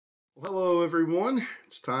Hello everyone,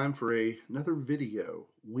 it's time for another video,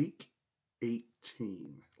 week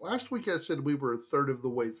 18. Last week I said we were a third of the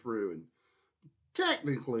way through, and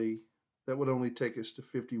technically that would only take us to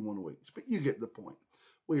 51 weeks, but you get the point.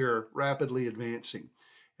 We are rapidly advancing.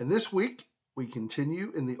 And this week we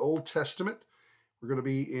continue in the Old Testament. We're going to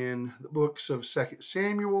be in the books of 2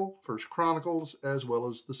 Samuel, 1 Chronicles, as well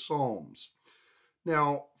as the Psalms.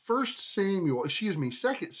 Now, 2 Samuel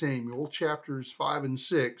chapters 5 and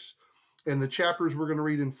 6, and the chapters we're going to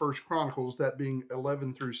read in 1 Chronicles, that being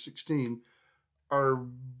 11 through 16, are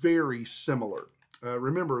very similar.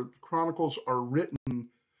 Remember, the Chronicles are written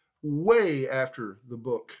way after the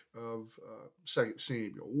book of 2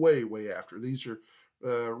 Samuel, way after. These are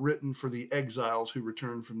written for the exiles who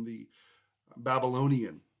returned from the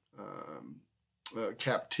Babylonian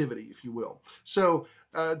captivity, if you will. So,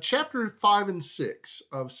 chapter 5 and 6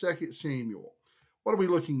 of 2 Samuel. What are we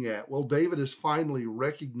looking at? Well, David is finally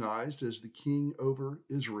recognized as the king over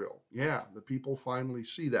Israel. Yeah, the people finally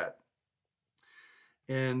see that.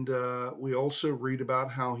 And we also read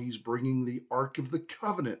about how he's bringing the Ark of the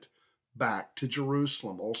Covenant back to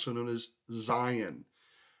Jerusalem, also known as Zion.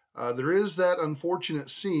 There is that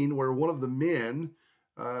unfortunate scene where one of the men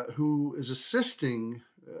who is assisting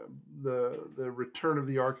the return of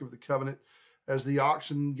the Ark of the Covenant, as the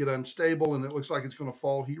oxen get unstable and it looks like it's going to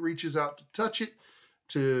fall, he reaches out to touch it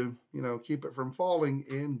to, keep it from falling,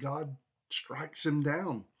 and God strikes him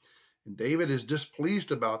down. And David is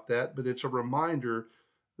displeased about that, but it's a reminder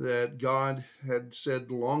that God had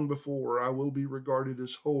said long before, I will be regarded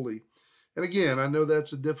as holy. And again, I know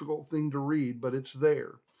that's a difficult thing to read, but it's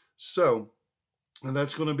there. So, and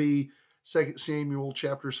that's going to be 2 Samuel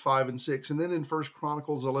chapters 5 and 6. And then in 1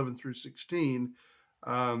 Chronicles 11 through 16,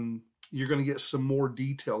 you're going to get some more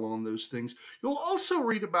detail on those things. You'll also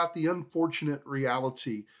read about the unfortunate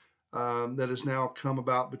reality that has now come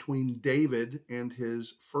about between David and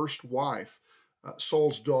his first wife,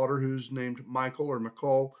 Saul's daughter, who's named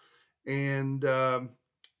Michal, and,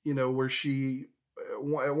 where she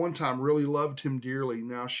at one time really loved him dearly.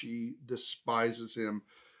 Now she despises him.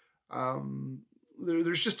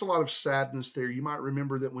 There's just a lot of sadness there. You might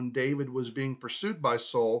remember that when David was being pursued by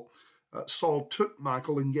Saul, Saul took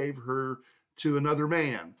Michal and gave her to another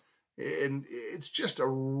man. And it's just a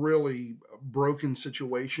really broken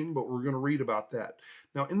situation, but we're going to read about that.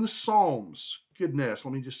 Now, in the Psalms, goodness,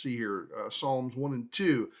 let me just see here. Psalms 1 and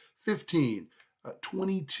 2, 15,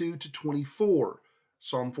 22 to 24,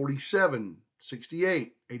 Psalm 47,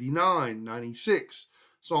 68, 89, 96,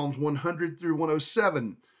 Psalms 100 through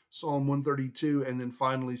 107, Psalm 132, and then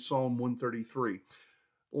finally Psalm 133.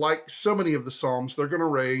 Like so many of the Psalms, they're going to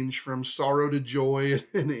range from sorrow to joy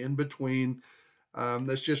and in between.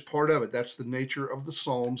 That's just part of it. That's the nature of the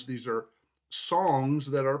Psalms. These are songs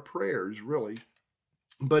that are prayers, really.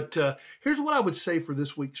 But here's what I would say for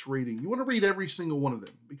this week's reading. You want to read every single one of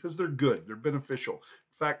them because they're good. They're beneficial.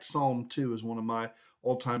 In fact, Psalm 2 is one of my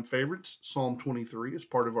all-time favorites. Psalm 23 is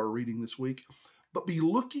part of our reading this week. But be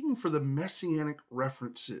looking for the messianic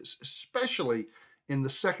references, especially in the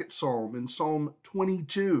second Psalm, in Psalm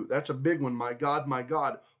 22. That's a big one. My God,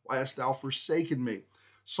 why hast thou forsaken me?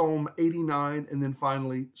 Psalm 89, and then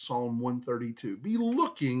finally Psalm 132. Be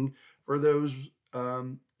looking for those,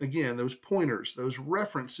 again, those pointers, those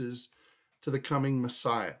references to the coming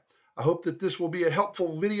Messiah. I hope that this will be a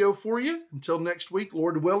helpful video for you. Until next week,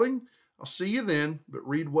 Lord willing, I'll see you then, but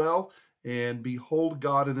read well and behold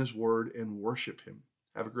God in his word and worship him.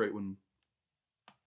 Have a great one.